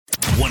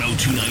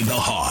1029 The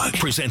Hog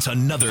presents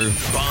another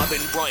Bob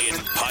and Brian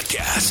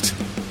podcast.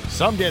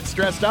 Some get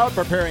stressed out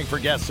preparing for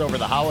guests over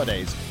the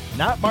holidays.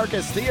 Not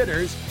Marcus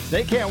Theaters.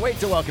 They can't wait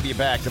to welcome you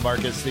back to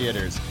Marcus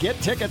Theaters. Get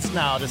tickets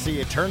now to see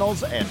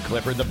Eternals and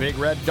Clifford the Big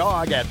Red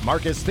Dog at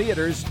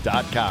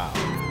marcustheaters.com.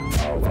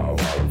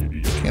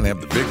 Can't have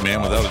the big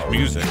man without his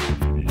music.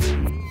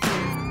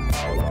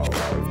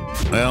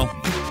 Well,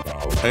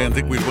 I didn't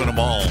think we'd win them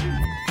all,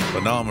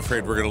 but now I'm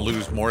afraid we're going to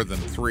lose more than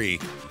 3.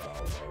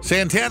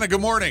 Santana,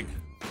 good morning.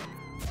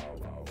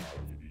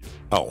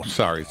 Oh,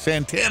 sorry.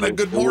 Santana,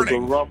 good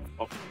morning. It was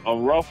a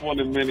rough one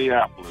in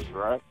Minneapolis,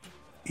 right?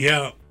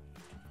 Yeah.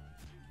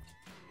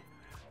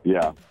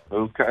 Yeah, it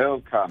was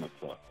kind of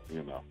tough,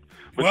 you know.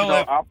 But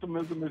well,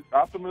 optimism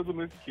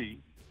is key.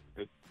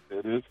 It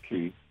is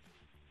key.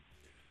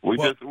 We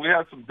had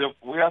some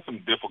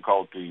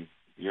difficulties,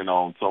 you know,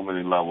 on so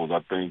many levels.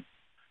 I think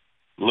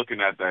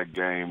looking at that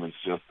game, it's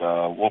just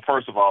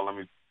first of all, let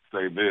me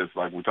say this,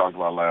 like we talked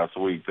about last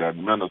week, that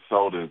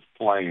Minnesota is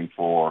playing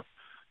for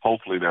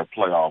hopefully their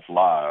playoff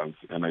lives,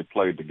 and they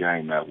played the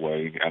game that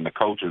way. And the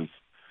coaches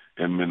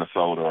in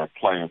Minnesota are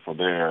playing for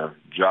their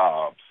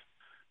jobs,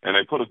 and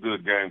they put a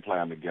good game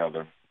plan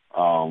together.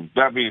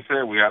 That being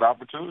said, we had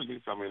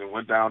opportunities. I mean, it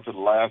went down to the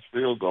last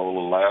field goal,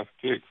 the last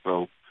kick,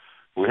 so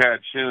we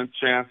had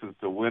chances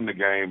to win the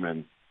game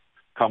and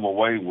come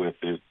away with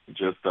it.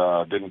 Just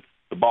the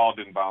ball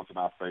didn't bounce in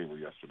our favor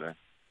yesterday.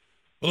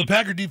 Well, the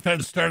Packer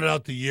defense started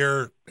out the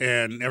year,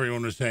 and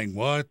everyone was saying,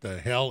 what the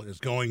hell is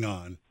going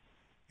on?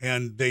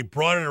 And they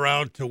brought it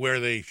around to where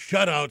they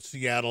shut out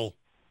Seattle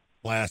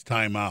last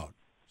time out.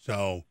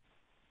 So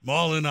I'm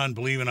all in on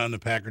believing on the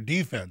Packer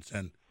defense.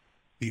 And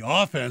the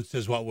offense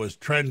is what was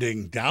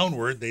trending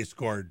downward. They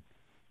scored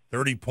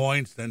 30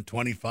 points, then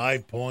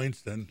 25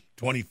 points, then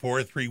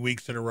 24 3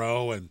 weeks in a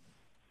row, and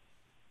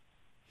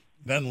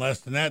then less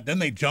than that. Then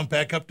they jump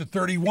back up to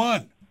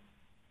 31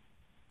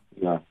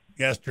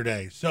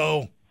 yesterday.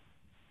 So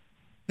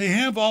they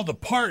have all the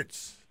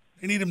parts.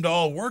 They need them to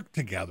all work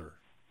together.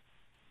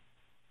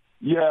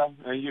 Yeah,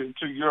 and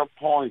to your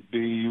point,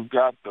 you've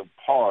got the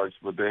parts,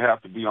 but they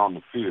have to be on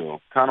the field.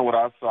 Kind of what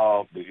I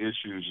saw the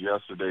issues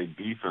yesterday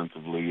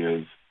defensively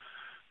is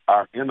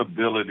our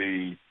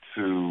inability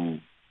to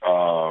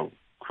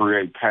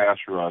create pass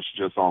rush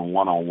just on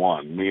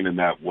one-on-one, meaning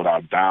that with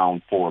our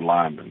down 4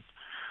 linemen.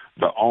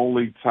 The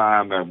only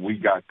time that we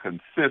got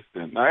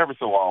consistent, now every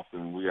so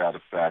often we had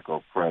a sack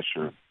or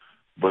pressure,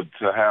 but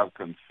to have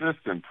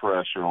consistent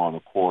pressure on a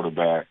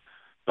quarterback,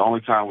 the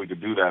only time we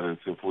could do that is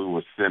if we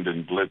were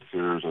sending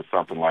blitzers or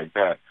something like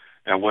that.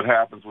 And what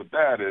happens with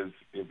that is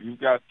if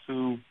you've got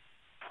 2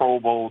 Pro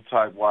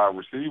Bowl-type wide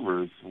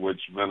receivers,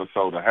 which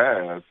Minnesota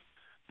has,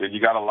 then you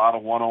got a lot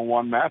of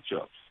one-on-one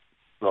matchups.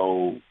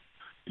 So,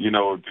 you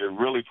know, it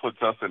really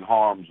puts us in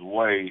harm's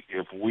way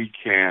if we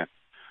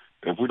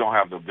don't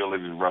have the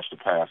ability to rush the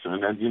passer.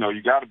 And then, you know,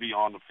 you got to be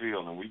on the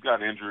field. And we've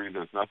got injuries.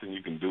 There's nothing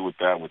you can do with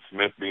that. With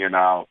Smith being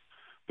out,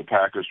 the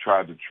Packers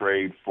tried to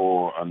trade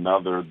for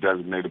another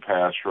designated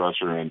pass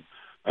rusher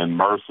and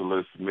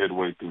Merciless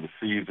midway through the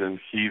season.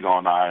 He's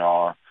on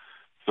IR.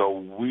 So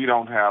we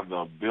don't have the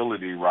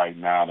ability right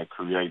now to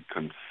create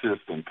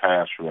consistent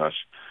pass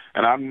rush.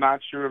 And I'm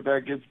not sure if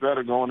that gets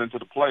better going into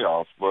the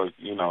playoffs, but,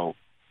 you know,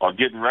 or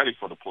getting ready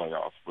for the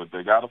playoffs. But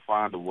they got to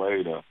find a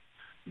way to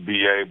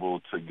be able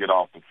to get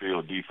off the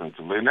field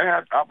defensively. And they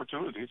had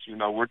opportunities. You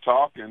know, we're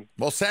talking.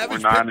 Well,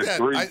 Savage picked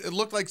that. It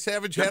looked like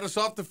Savage had us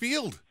off the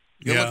field.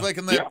 It looked like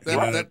in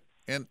that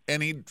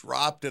and he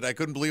dropped it. I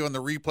couldn't believe on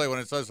the replay when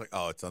it says, like,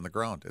 oh, it's on the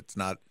ground. It's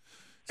not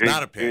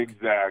a pick.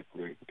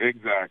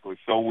 Exactly.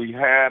 So we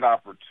had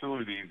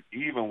opportunities,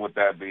 even with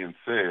that being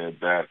said,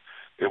 that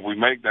if we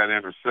make that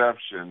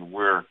interception,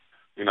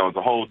 it's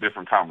a whole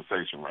different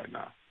conversation right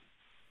now.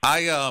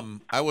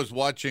 I was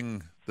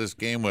watching this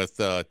game with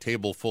a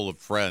table full of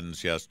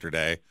friends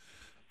yesterday,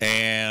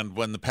 and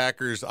when the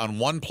Packers on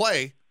one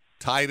play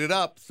tied it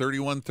up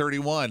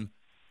 31-31,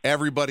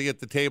 everybody at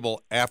the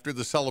table after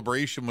the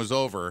celebration was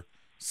over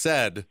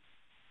said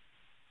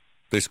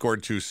they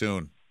scored too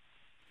soon.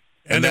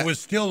 And it was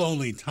still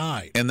only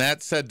tied. And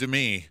that said to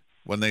me,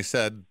 when they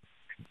said,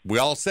 we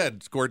all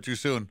said scored too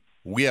soon,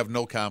 we have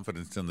no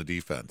confidence in the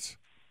defense.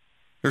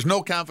 There's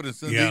no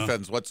confidence in the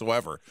defense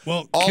whatsoever.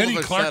 Well, Kenny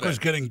Clark was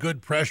getting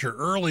good pressure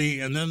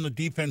early, and then the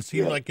defense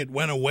seemed like it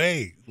went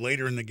away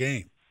later in the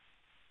game.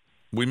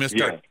 We missed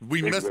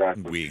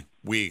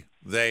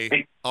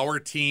our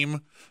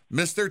team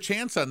missed their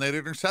chance on that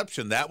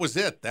interception. That was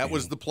it. That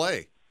was the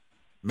play.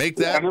 Make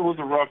that. And it was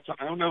a rough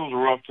time. It was a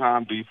rough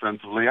time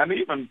defensively, and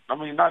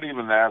not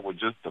even that, with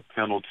just the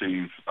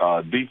penalties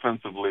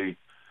defensively,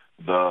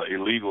 the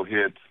illegal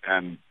hits,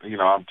 and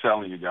I'm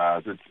telling you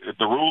guys,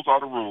 the rules are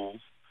the rules.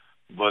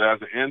 But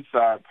as an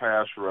inside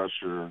pass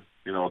rusher,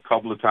 a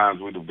couple of times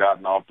we'd have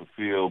gotten off the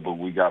field, but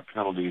we got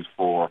penalties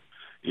for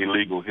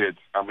illegal hits.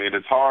 I mean,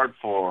 it's hard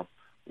for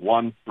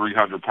one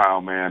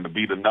 300-pound man to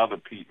beat another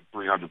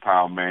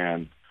 300-pound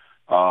man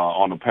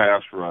on the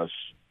pass rush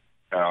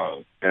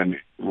and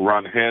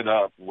run head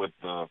up with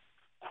the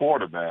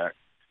quarterback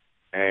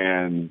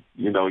And,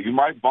 you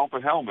might bump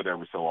a helmet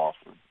every so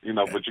often,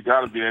 but you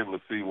got to be able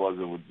to see was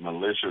it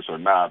malicious or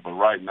not. But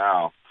right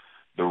now,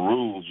 the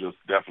rules just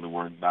definitely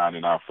were not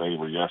in our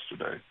favor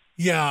yesterday.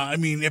 Yeah, I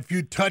mean, if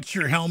you touch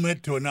your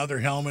helmet to another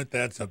helmet,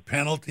 that's a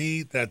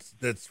penalty.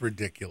 That's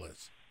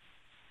ridiculous.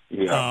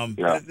 Yeah,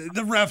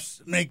 The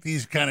refs make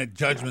these kind of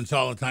judgments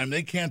all the time.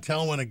 They can't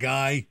tell when a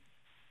guy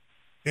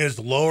is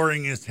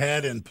lowering his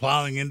head and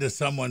plowing into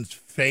someone's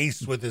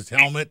face with his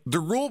helmet. The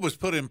rule was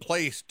put in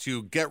place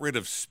to get rid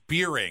of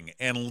spearing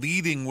and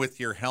leading with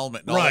your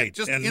helmet. No, right.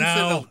 Just and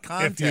incidental now,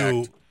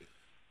 contact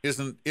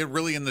isn't it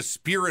really in the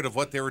spirit of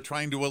what they were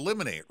trying to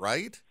eliminate,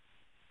 right?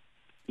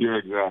 You're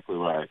exactly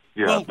right.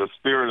 Yeah, well, the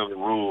spirit of the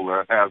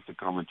rule has to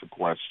come into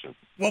question.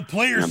 Well,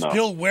 players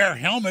still wear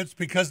helmets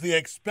because they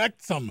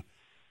expect some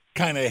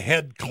kind of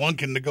head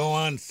clunking to go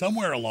on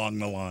somewhere along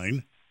the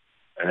line.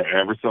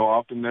 Every so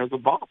often there's a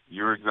bump.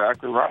 You're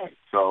exactly right.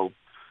 So,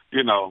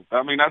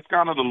 that's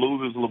kind of the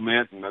loser's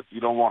lament, and that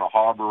you don't want to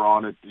harbor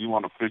on it. You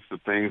want to fix the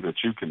things that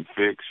you can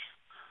fix.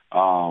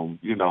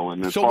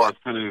 And as far as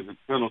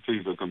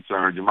penalties are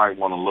concerned, you might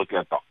want to look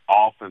at the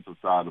offensive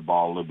side of the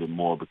ball a little bit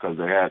more because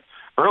they had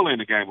early in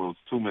the game it was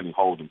too many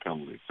holding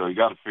penalties. So you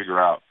got to figure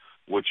out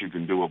what you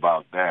can do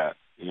about that,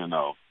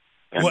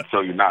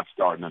 so you're not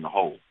starting in the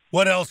hole.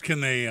 What else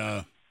can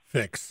they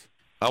fix?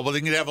 Well,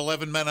 they can have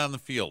 11 men on the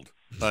field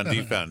on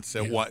defense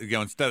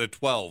instead of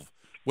 12,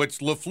 which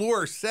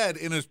LaFleur said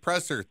in his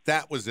presser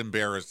that was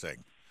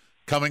embarrassing,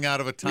 coming out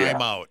of a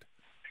timeout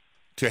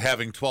to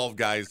having 12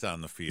 guys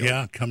on the field.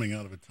 Yeah, coming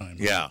out of a timeout.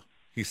 Yeah,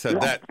 he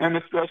said that, and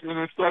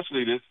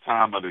especially this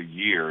time of the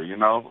year,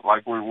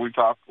 like we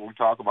talk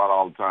about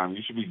all the time.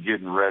 You should be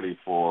getting ready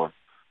for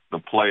the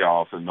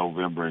playoffs in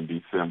November and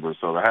December.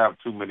 So to have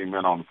too many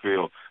men on the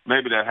field,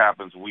 maybe that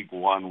happens week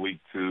 1, week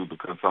 2,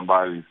 because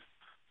somebody's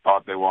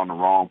thought they were on the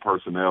wrong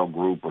personnel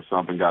group or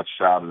something got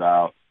shouted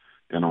out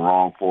in the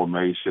wrong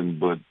formation.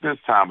 But this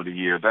time of the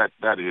year,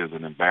 that is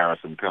an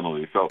embarrassing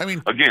penalty. So,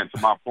 again,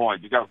 to my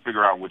point, you got to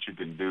figure out what you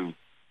can do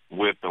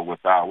with or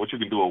without, what you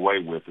can do away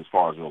with as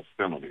far as those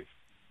penalties.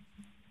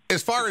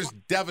 As far as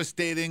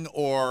devastating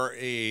or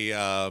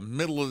a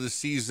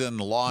middle-of-the-season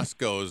loss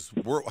goes,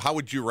 how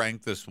would you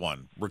rank this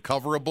one?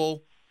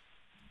 Recoverable?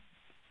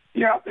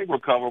 Yeah, I think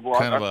recoverable.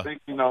 I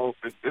think,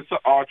 it's an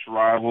arch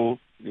rival.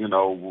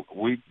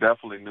 We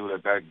definitely knew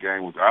that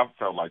game I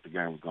felt like the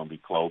game was going to be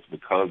close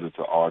because it's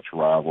an arch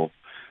rival.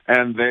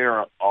 And they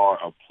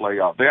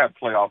had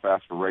playoff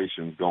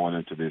aspirations going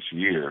into this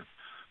year.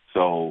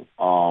 So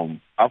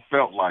I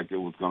felt like it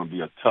was going to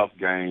be a tough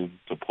game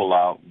to pull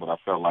out, but I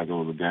felt like it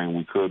was a game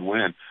we could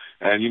win.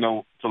 And,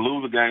 to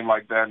lose a game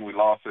like that and we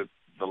lost it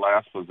the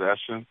last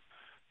possession,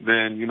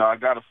 then, I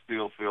got to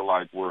still feel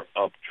like we're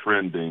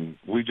uptrending.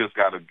 We just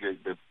got to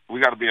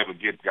we got to be able to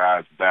get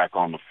guys back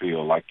on the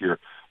field, like your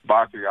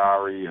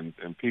Bakhtiari and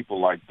people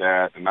like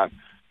that. And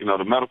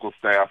the medical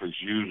staff is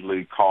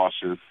usually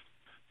cautious,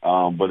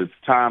 but it's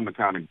time to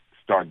kind of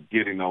start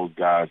getting those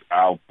guys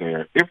out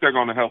there if they're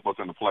going to help us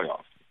in the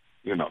playoffs,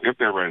 if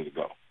they're ready to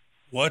go.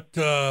 What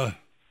do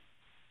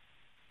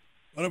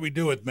we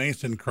do with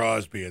Mason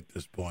Crosby at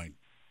this point?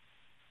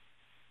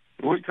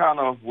 We kind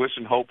of wish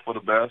and hope for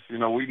the best. We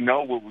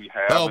know what we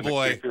have. Oh,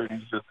 boy.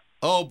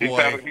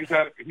 He's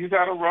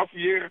had a rough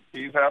year.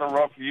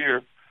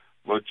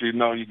 But,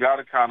 you got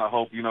to kind of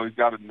hope, we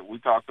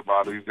talked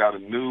about it, he's got a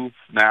new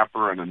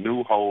snapper and a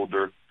new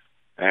holder,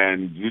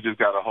 and you just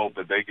got to hope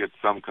that they get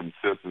some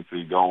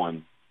consistency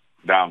going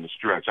down the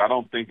stretch. I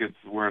don't think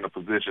we're in a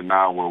position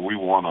now where we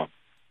want to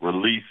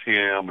release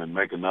him and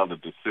make another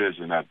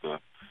decision as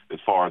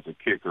far as a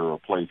kicker or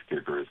place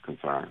kicker is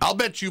concerned. I'll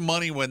bet you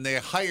money when they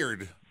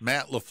hired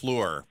Matt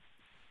LaFleur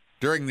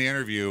during the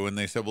interview and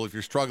they said, well, if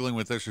you're struggling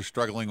with this or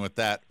struggling with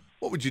that,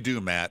 what would you do,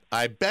 Matt?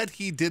 I bet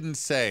he didn't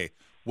say,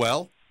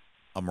 well,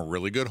 I'm a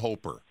really good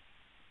hoper,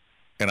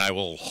 and I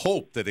will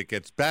hope that it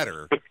gets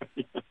better. You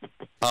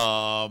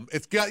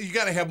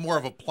got to have more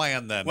of a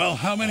plan than. Well,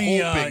 how many?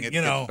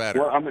 Gets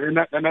better. Well,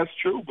 and that's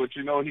true. But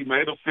he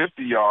made a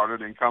 50-yarder,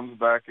 then comes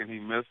back and he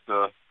missed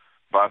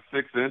by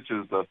 6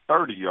 inches a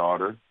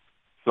 30-yarder.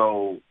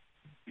 So,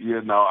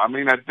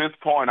 at this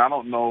point, I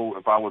don't know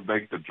if I would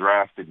make the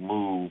drastic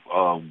move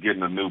of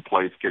getting a new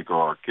place kicker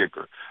or a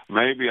kicker.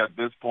 Maybe at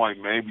this point,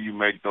 you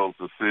make those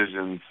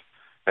decisions.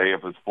 Hey,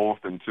 if it's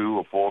 4th and 2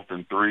 or 4th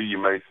and 3, you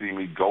may see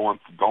me going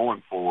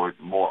for it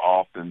more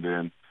often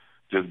than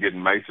just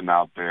getting Mason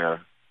out there.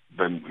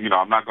 Then,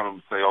 I'm not going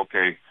to say,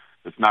 okay,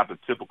 it's not the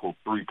typical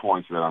 3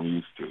 points that I'm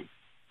used to.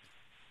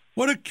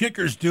 What do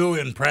kickers do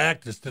in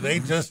practice? Do they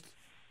just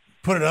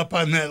put it up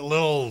on that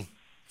little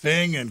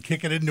thing and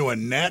kick it into a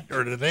net,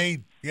 or do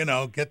they,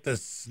 get the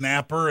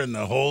snapper and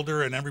the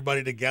holder and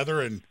everybody together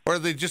and or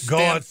they just go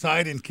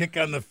outside and kick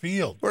on the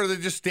field? Or they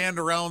just stand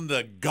around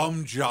the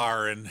gum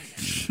jar and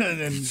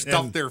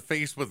stuff their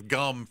face with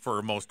gum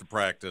for most of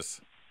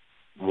practice?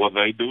 Well,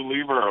 they do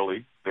leave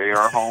early. They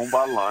are home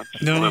by lunch,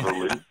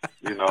 literally,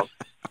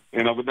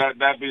 But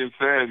that being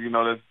said,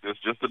 there's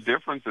just a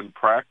difference in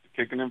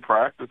kicking in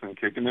practice and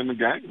kicking in the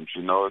games.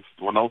 It's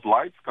when those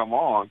lights come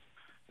on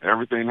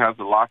Everything has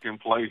to lock in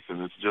place,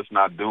 and it's just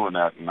not doing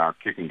that in our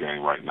kicking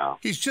game right now.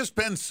 He's just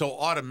been so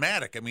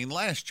automatic. I mean,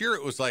 last year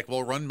it was like,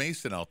 well, run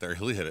Mason out there.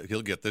 He'll hit it.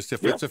 He'll get this.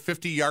 If it's a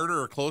 50-yarder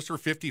or closer,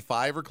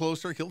 55 or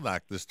closer, he'll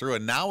knock this through.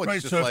 And now it's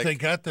just so like... if they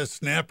got the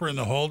snapper and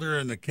the holder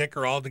and the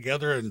kicker all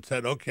together and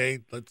said, okay,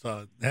 let's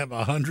have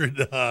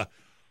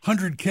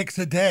 100 kicks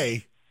a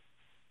day.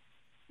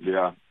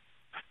 Yeah.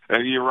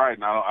 And you're right.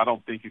 Now, I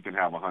don't think you can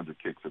have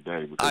 100 kicks a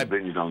day because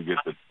then you don't get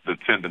the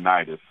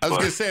tendonitis. I was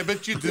going to say, I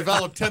bet you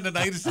develop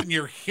tendonitis in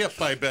your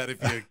hip, I bet,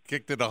 if you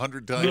kicked it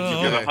 100 times. You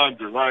get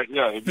 100, right?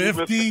 Yeah. If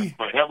 50? You miss,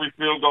 for every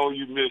field goal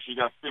you miss, you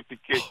got 50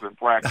 kicks in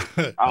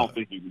practice. I don't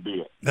think you can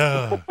do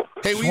it.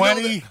 Hey,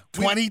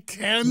 we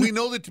 10? We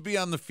know that to be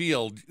on the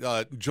field,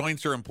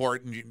 joints are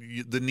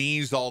important, the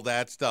knees, all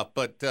that stuff.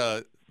 But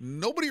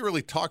nobody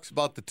really talks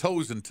about the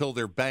toes until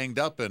they're banged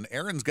up, and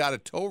Aaron's got a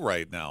toe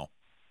right now.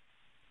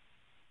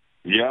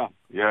 Yeah,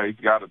 he's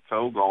got a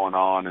toe going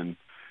on, and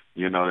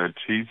that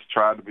he's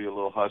tried to be a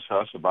little hush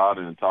hush about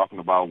it and talking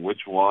about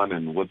which one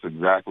and what's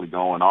exactly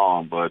going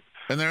on. But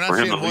and they're not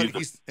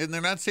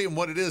saying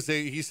what it is.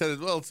 He said,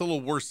 well, it's a little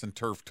worse than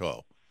turf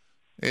toe,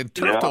 and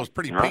turf toe is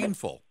pretty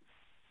painful.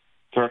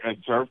 And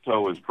turf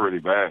toe is pretty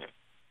bad.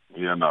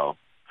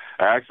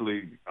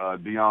 Actually,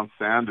 Deion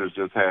Sanders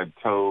just had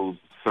toe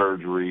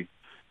surgery,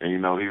 and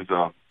he's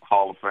a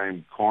Hall of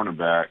Fame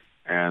cornerback,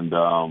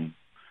 and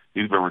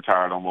he's been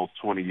retired almost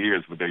 20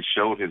 years, but they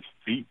showed his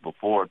feet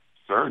before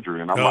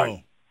surgery, and I'm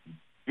like,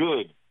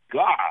 good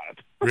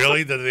God.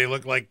 Really? Did they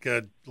look like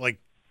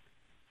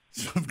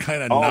some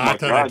kind of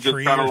knot on a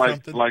tree just or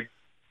something? like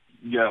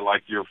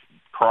you're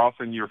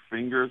crossing your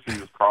fingers. He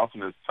was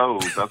crossing his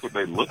toes. That's what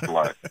they looked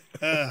like.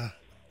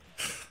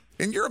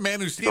 And you're a man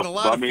who's seen a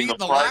lot of feet in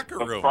the locker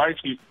room.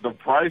 The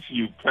price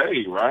you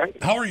pay, right?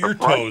 How are your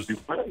toes?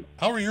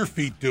 How are your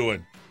feet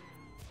doing?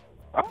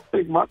 I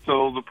think my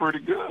toes are pretty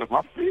good.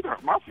 My feet are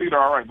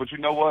all right. But you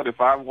know what?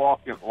 If I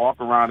walk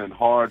around in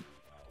hard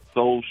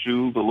sole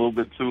shoes a little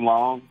bit too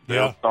long,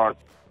 they'll start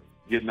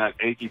getting that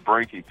achy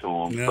breaky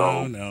to them.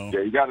 No.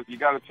 Yeah, you got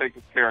to take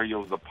care of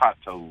your pot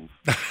toes.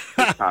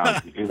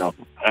 At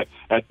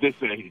this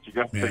age, you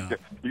got to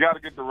you got to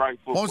get the right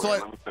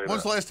footwear.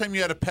 When's the last time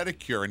you had a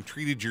pedicure and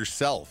treated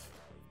yourself?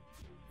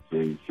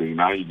 See,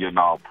 now you're getting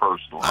all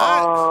personal.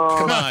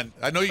 Come on,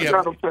 I know you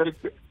have. A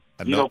pedicure.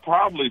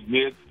 Probably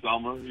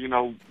midsummer.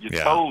 Your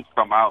toes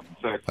come out in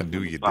Texas. I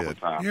knew you did.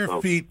 Your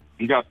feet.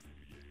 You got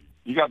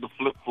the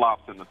flip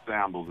flops and the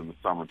sandals in the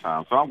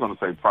summertime. So I'm going to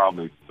say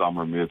probably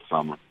summer,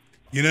 midsummer.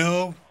 You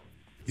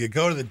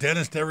go to the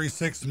dentist every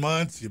 6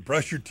 months. You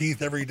brush your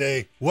teeth every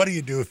day. What do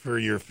you do for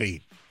your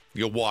feet?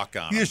 You walk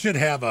on. You should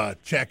have a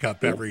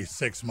checkup every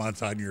 6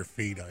 months on your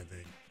feet, I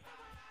think.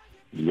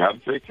 You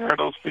got to take care of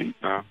those feet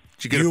now.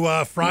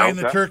 You frying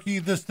the turkey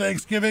this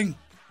Thanksgiving?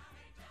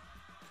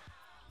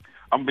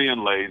 I'm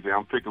being lazy.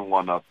 I'm picking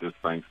one up this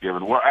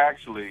Thanksgiving. We're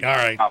actually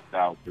opted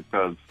out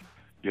because,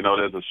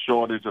 there's a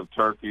shortage of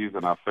turkeys,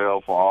 and I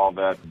fell for all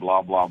that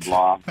blah, blah,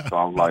 blah. So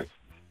I was like,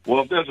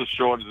 well, if there's a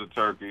shortage of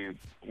turkeys,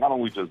 why don't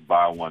we just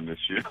buy one this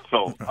year?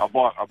 So I'm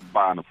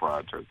buying a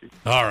fried turkey.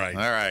 All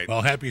right.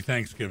 Well, happy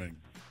Thanksgiving.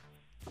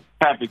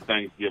 Happy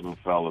Thanksgiving,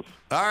 fellas.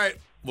 All right.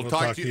 We'll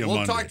talk to you. We'll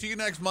Monday. talk to you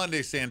next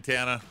Monday,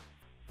 Santana.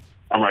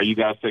 All right. You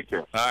guys take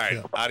care. All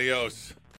right. Adios.